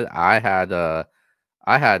time on it. I had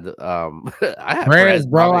I had Prez, Prez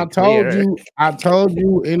bro. I clear. told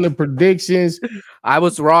you in the predictions. I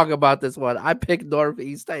was wrong about this one. I picked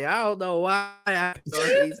Northeast Tay. I don't know why I picked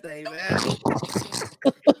Northeast Tay, man.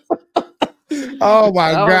 Oh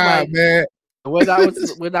my god, man. When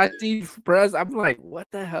I see Prez, I'm like, what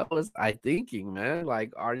the hell was I thinking, man?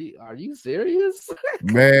 Like, are you serious?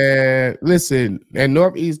 Man, listen, and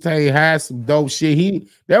Northeast Tay has some dope shit.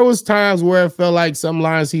 There was times where it felt like some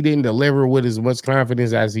lines he didn't deliver with as much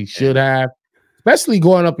confidence as he should have, especially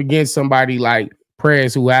going up against somebody like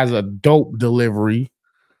Prez who has a dope delivery.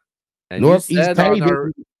 And Northeast Tay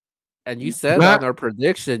you said on our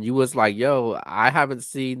prediction, you was like, yo, I haven't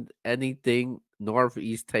seen anything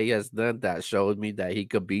Northeast Tay has done that showed me that he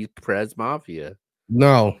could beat Prez Mafia.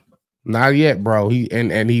 No, not yet, bro.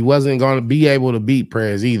 He wasn't going to be able to beat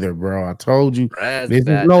Prez either, bro. I told you. This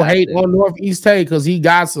is no hate on Northeast Tay because he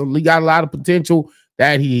got a lot of potential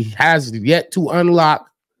that he has yet to unlock.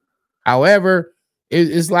 However,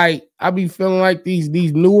 it's like I be feeling like these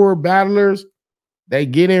newer battlers, they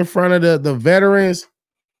get in front of the veterans,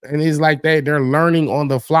 and it's like they're learning on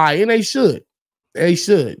the fly, and they should. They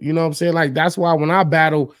should. You know what I'm saying? Like, that's why when I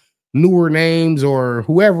battle newer names or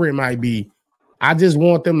whoever it might be, I just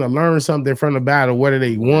want them to learn something from the battle, whether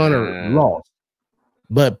they won or lost.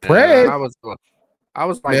 But Prez, I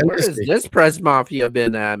was like, man, where is this Prez Mafia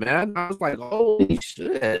been at, man? I was like, holy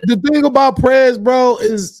shit. The thing about Prez, bro,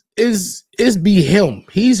 is be him.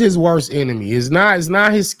 He's his worst enemy. It's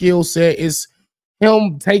not his skill set. It's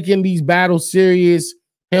him taking these battles serious.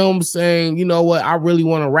 Him saying, you know what, I really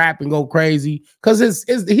want to rap and go crazy. Because his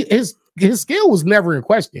skill was never in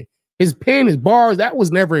question. His pen, his bars, that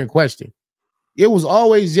was never in question. It was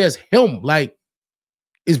always just him. Like,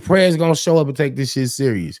 is Prez gonna show up and take this shit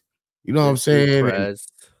serious? You know what I'm saying?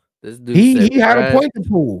 This dude he had a point to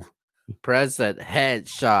prove. Prez said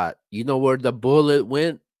headshot. You know where the bullet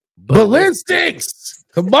went? Ballistics.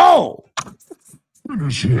 Come on.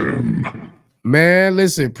 Finish him. Man,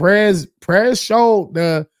 listen, Prez showed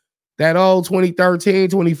that old 2013,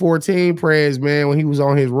 2014 Prez, man, when he was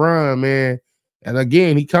on his run, man. And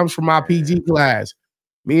again, he comes from my PG class.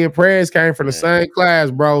 Me and Prez came from the same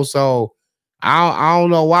class, bro. So I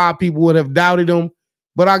don't know why people would have doubted him.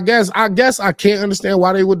 But I guess I can't understand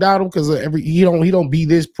why they would doubt him, because he don't be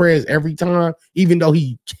this Prez every time, even though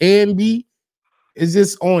he can be. It's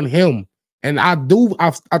just on him. And I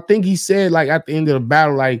think he said, like, at the end of the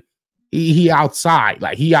battle, like, he outside,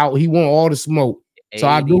 like he want all the smoke. So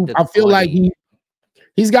I feel like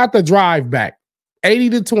he's got the drive back.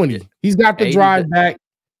 80-20. He's got the drive back.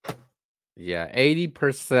 Yeah,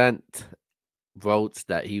 80% votes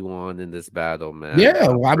that he won in this battle, man.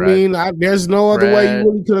 Yeah, I mean, there's no other way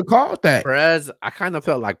you really could have called that. Prez, I kind of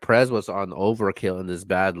felt like Prez was on overkill in this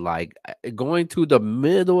battle. Like, going to the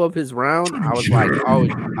middle of his round,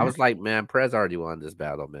 I was like, man, Prez already won this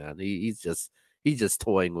battle, man. He's just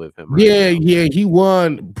toying with him. Right yeah, he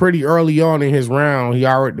won pretty early on in his round.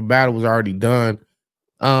 The battle was already done.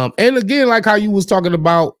 And again, like how you was talking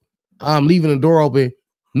about leaving the door open,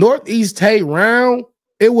 Northeast Tay round,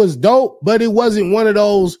 it was dope, but it wasn't one of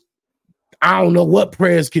those, I don't know what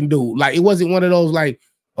Prez can do. Like, it wasn't one of those, like,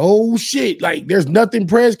 Oh shit! Like there's nothing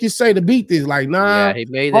Prez can say to beat this. Like Yeah, nah, he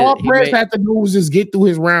made all it. Prez had to do was just get through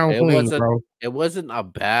his round It clean, wasn't. bro. It wasn't a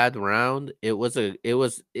bad round. It was a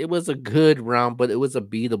good round, but it was a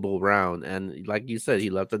beatable round. And like you said, he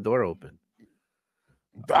left the door open.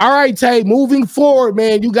 All right, Tay. Moving forward,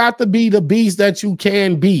 man, you got to be the beast that you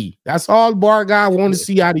can be. That's all Bar guy want to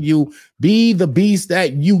see out of you. Be the beast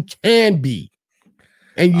that you can be,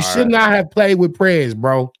 and you All should right, not have played with Prez,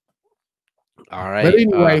 bro. all But right.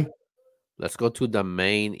 anyway, Let's go to the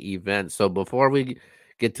main event. So before we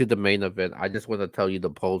get to the main event, I just want to tell you the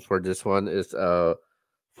polls for this one is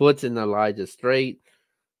Foots and Elijah Straight.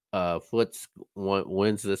 Foots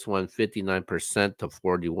wins this one 59% to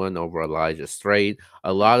 41 over Elijah Straight.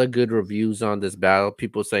 A lot of good reviews on this battle.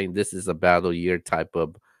 People saying this is a battle year type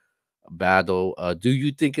of battle. Do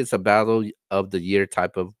you think it's a battle of the year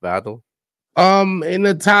type of battle? in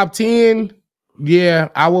the top 10, yeah,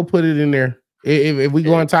 I will put it in there. If we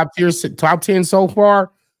go It, on top 10 so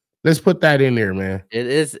far, let's put that in there, man. it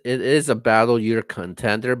is a battle year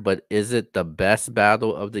contender, but is it the best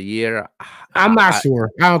battle of the year? I'm not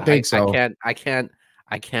sure. I don't think I so. can't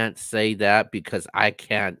I can't say that because I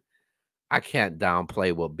can't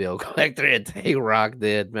downplay what Bill Collector and Tay Rock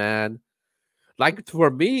did, man. Like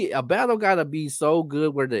for me, a battle gotta be so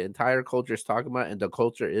good where the entire culture is talking about and the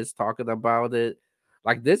culture is talking about it.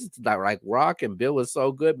 Like this, like Rock and Bill was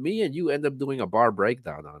so good. Me and you end up doing a bar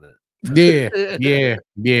breakdown on Yeah, it. yeah,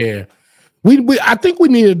 yeah. We I think we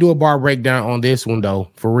need to do a bar breakdown on this one though,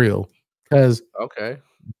 for real. Because Okay.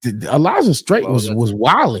 Elijah Straight Well, was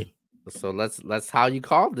wilding. let's how you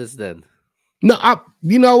call this then. No,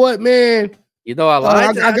 you know what, man? You know,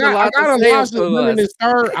 Elijah had a I lot to got say Elijah to winning us. this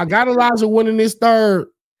third. I got Elijah winning this third.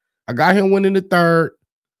 I got him winning the third.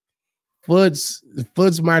 Foots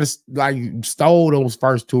might have like stole those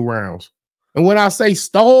first two rounds. And when I say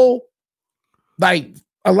stole, like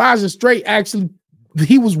Elijah Straight actually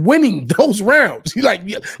he was winning those rounds. He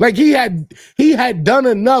had done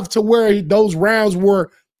enough to where those rounds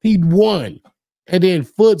were he'd won. And then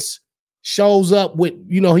Foots shows up with,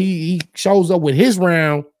 he shows up with his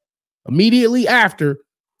round immediately after.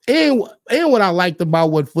 And what I liked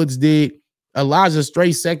about what Foots did, Elijah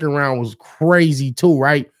Straight second round was crazy too,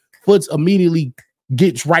 right? Foots immediately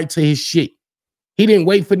gets right to his shit. He didn't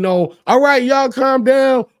wait for no, all right, y'all calm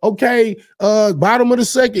down. Okay, bottom of the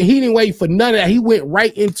second. He didn't wait for none of that. He went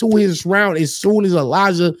right into his round as soon as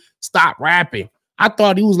Elijah stopped rapping. I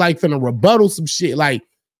thought he was like finna rebuttal some shit. Like,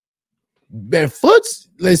 man, Foots,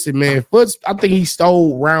 listen, man, Foots, I think he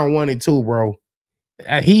stole round 1 and 2, bro.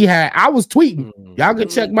 I was tweeting. Y'all can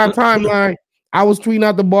check my timeline. I was tweeting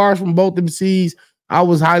out the bars from both MCs. I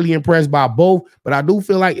was highly impressed by both, but I do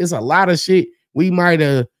feel like it's a lot of shit we might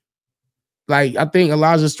have. Like, I think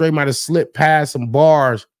Elijah Straight might have slipped past some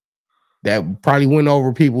bars that probably went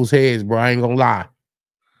over people's heads, bro. I ain't gonna lie.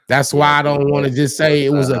 That's why Yeah, I don't want to just say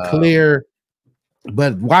it was a clear.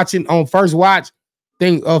 But watching on first watch,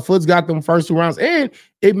 think Foots got them first two rounds, and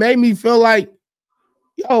it made me feel like,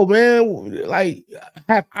 yo, man, like,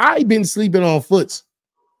 have I been sleeping on Foots?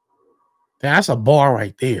 That's a bar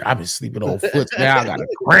right there. I've been sleeping on Foots. Now I got a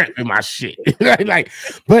cramp in my shit. Like,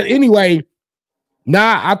 but anyway,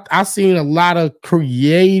 I seen a lot of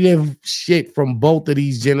creative shit from both of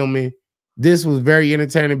these gentlemen. This was very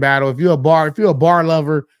entertaining battle. If you're a bar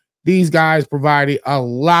lover, these guys provided a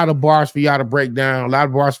lot of bars for y'all to break down, a lot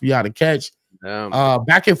of bars for y'all to catch.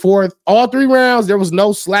 Back and forth, all three rounds. There was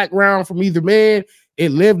no slack round from either man. It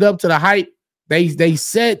lived up to the hype. They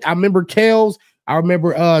said, I remember Kels, I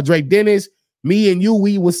remember Drake Dennis, me and you,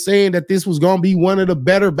 we was saying that this was gonna be one of the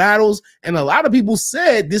better battles, and a lot of people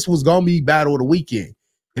said this was gonna be battle of the weekend.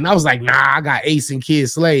 And I was like, nah, I got Ace and Kid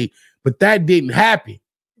Slade, but that didn't happen.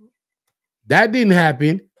 That didn't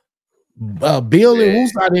happen. Bill and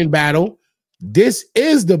Woosah didn't battle. This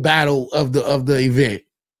is the battle of the event.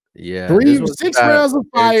 Yeah, this was 6 rounds of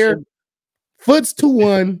fire. Foots 2-1. It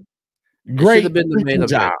should have Great been the main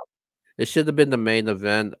job. event. It should have been the main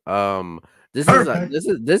event. This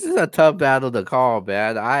is a tough battle to call,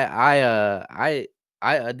 man. I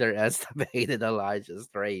underestimated Elijah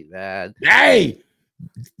Straight, man. Hey,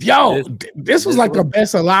 yo, this was like the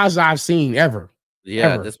best Elijah I've seen ever.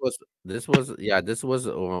 Yeah, ever.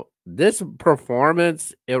 This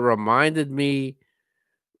performance, it reminded me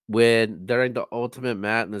when during the Ultimate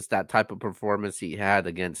Madness, that type of performance he had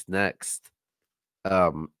against Next.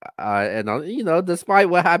 Despite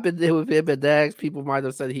what happened with him and Next, people might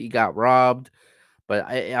have said he got robbed, but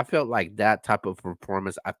I felt like that type of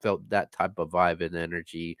performance. I felt that type of vibe and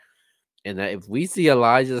energy. And if we see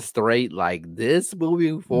Elijah straight like this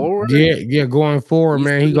moving forward, Yeah, going forward, he's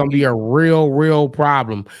man, he's gonna gonna be be a real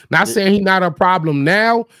problem. Not saying he's not a problem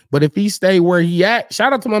now, but if he stay where he at,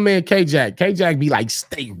 shout out to my man K Jack. K Jack be like,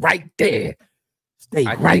 stay right there. Stay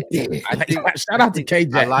I right think there. I think Shout I out to think K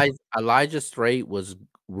Jack. Elijah Strait was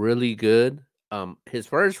really good. His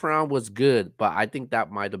first round was good, but I think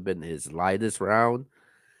that might have been his lightest round.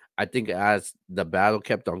 I think as the battle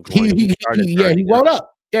kept on going, he started Yeah, turning he up. wrote up.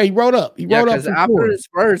 Yeah, he wrote up. He Yeah, wrote up because for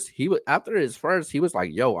sure. after his first, he was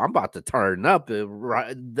like, "Yo, I'm about to turn up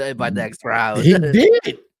by next round." He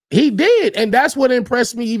did. He did. And that's what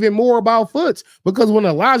impressed me even more about Foots. Because when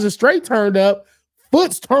Elijah Strait turned up,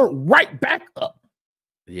 Foots turned right back up.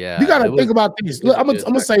 You Yeah, gotta think about this. it was Look, a I'm good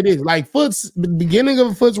gonna say spectacle. this. Like Foots, the beginning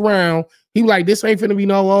of Foots round, he was like, this ain't finna be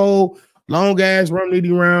no old long ass run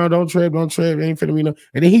nitty round. Don't trip, ain't finna be no.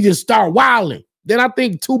 And then he just start wilding. Then I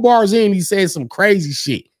think 2 bars in, he said some crazy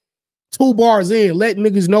shit. 2 bars in, let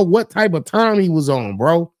niggas know what type of time he was on,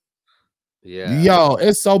 bro. Yeah, Yo,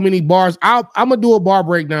 it's so many bars. I'm gonna do a bar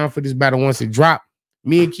breakdown for this battle once it drop.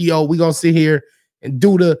 Me and Keo, we gonna sit here and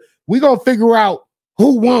we gonna figure out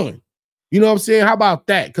who won. You know what I'm saying? How about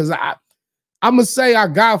that? Because I'm gonna say I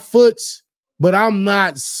got Foots, but I'm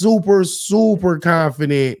not super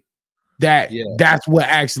confident that yeah, that's what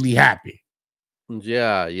actually happened.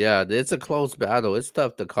 yeah. It's a close battle. It's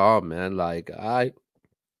tough to call, man. Like I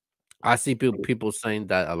see people saying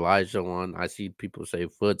that Elijah won. I see people say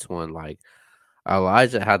Foots won. Like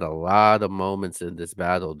Elijah had a lot of moments in this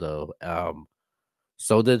battle, though.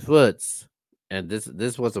 So did Foots, and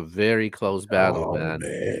this was a very close battle, Oh man.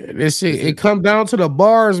 man, this shit This is it come down to the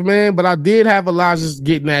bars, man. But I did have Elijah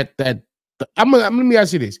getting that. Let me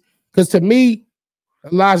ask you this, because to me,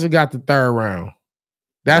 Elijah got the 3rd round.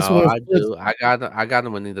 That's no, when I do. I got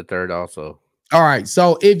him winning the third also. all right.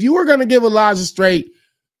 So if you were gonna give Elijah Strait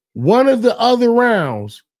one of the other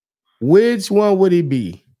rounds, which one would it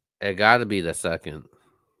be? It got to be the second.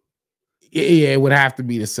 Yeah, it would have to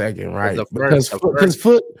be the second, 'Cause right? the first,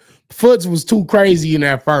 Foots was too crazy in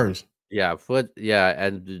that first. yeah,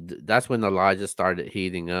 and that's when Elijah started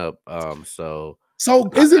heating up. So I,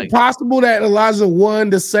 is it I possible that Elijah won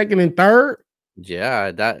the 2nd and 3rd?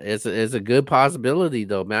 yeah, that is a good possibility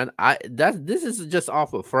though, man. This is just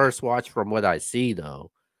off of first watch from what I see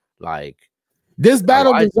though. Like This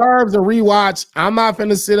battle Elijah, deserves a rewatch. I'm not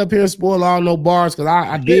finna sit up here and spoil all no bars because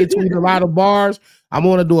I did tweet a lot of bars. I'm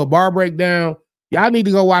gonna do a bar breakdown. Y'all need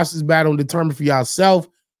to go watch this battle and determine for yourself.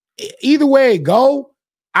 Either way it go,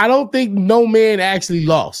 I don't think no man actually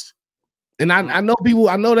lost. And I know people,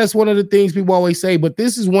 I know that's one of the things people always say, but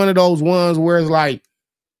this is one of those ones where it's like,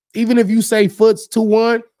 even if you say Foots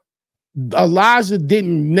 2-1, Elijah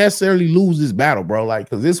didn't necessarily lose this battle, bro. Like,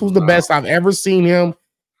 because this was the no, best I've ever seen him.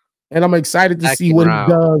 And I'm excited to see second what he round.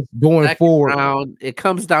 does going Second forward. round, it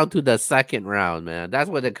comes down to the second round, man. That's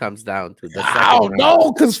what it comes down to. The I second don't round.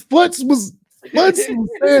 know, because Foots was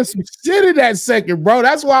saying some shit in that second, bro.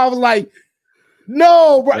 That's why I was like,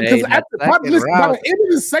 no, bro. Because Hey, that second by round. the end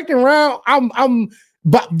of the second round,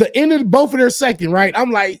 but the end of both of their second, right? I'm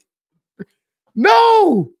like,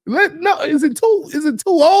 no, is it too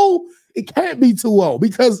old? It can't be too old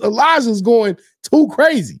because Elijah's going too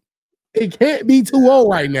crazy. It can't be too old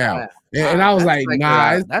right now. And I was like,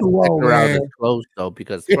 nah, it's That too second old, round man. is close though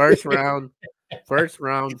because first round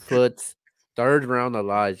Foots, third round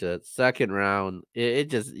Elijah, second round it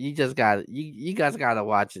just you guys gotta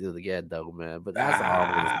watch it again though, man. But that's all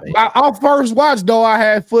I'm gonna say. Our first watch though, I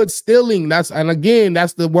had Foot stealing. That's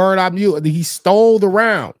the word I'm using. He stole the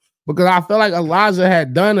round because I felt like Elijah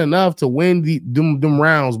had done enough to win them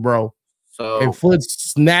rounds, bro. And So Foot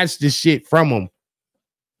snatched the shit from him.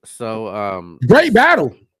 so Great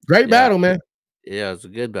battle, yeah, man. yeah, it's a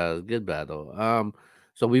good battle, good battle.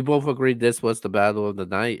 So we both agreed this was the battle of the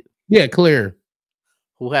night. Yeah, clear.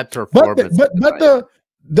 Who had But performance of the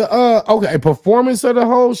night? okay, performance of the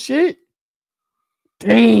whole shit.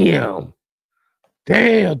 Damn,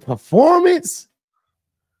 performance.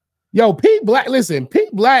 Yo, Pete Black. Listen,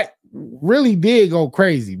 Pete Black really did go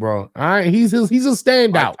crazy, bro. All right, he's a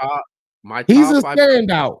standout. My He's a top five,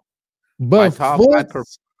 standout. my But top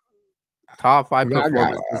five I got,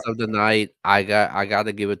 performances of the night. I got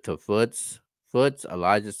to give it to Foots,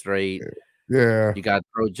 Elijah Strait. yeah, You got to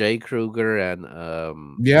throw Jay Kruger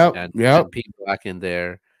yep. and Pete Black in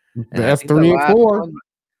there. And I That's think the 3 and last 4. one.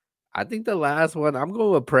 I think the last one. I'm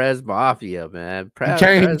going with Prez Mafia, man. You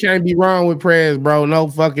Prez. can't be wrong with Prez, bro. No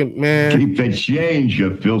fucking man. Keep the change,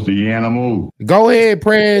 you filthy animal. Go ahead,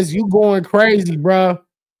 Prez. You going crazy, bro.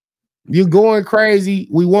 You going crazy.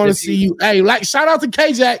 We want to see you. Hey, like shout out to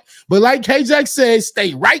K Jack, but like K Jack says,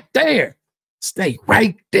 stay right there. Stay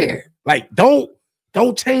right there. Like, don't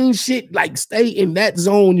change shit. Like, stay in that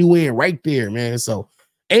zone you in right there, man. So,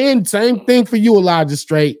 and same thing for you, Elijah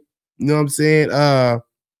Straight. You know what I'm saying? I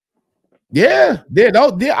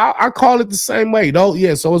call it the same way, though.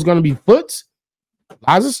 Yeah, so it's gonna be Foots,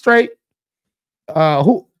 Elijah Straight.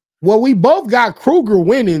 We both got Kruger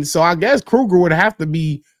winning, so I guess Kruger would have to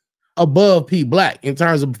be above P Black in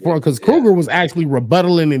terms of performance because Kruger was actually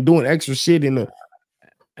rebuttaling and doing extra shit in the.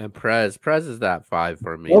 And Prez is that 5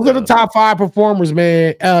 for me. Those are the top 5 performers,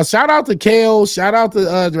 man. Shout out to Kale. Shout out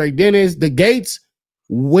to Drake Dennis. The Gates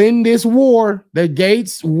win this war. The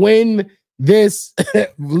Gates win this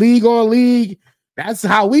league on league. That's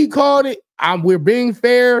how we called it. We're being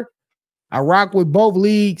fair. I rock with both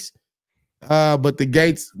leagues. But the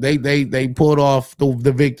Gates, they pulled off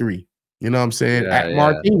the victory. You know what I'm saying? At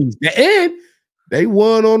Martinis. And they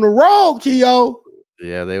won on the road, Keo.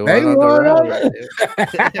 Yeah, they won on the road.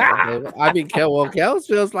 I mean, Kels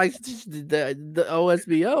feels like the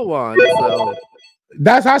OSBO one. So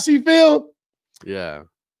that's how she feel? Yeah.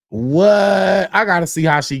 What? I gotta see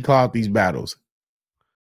how she called these battles.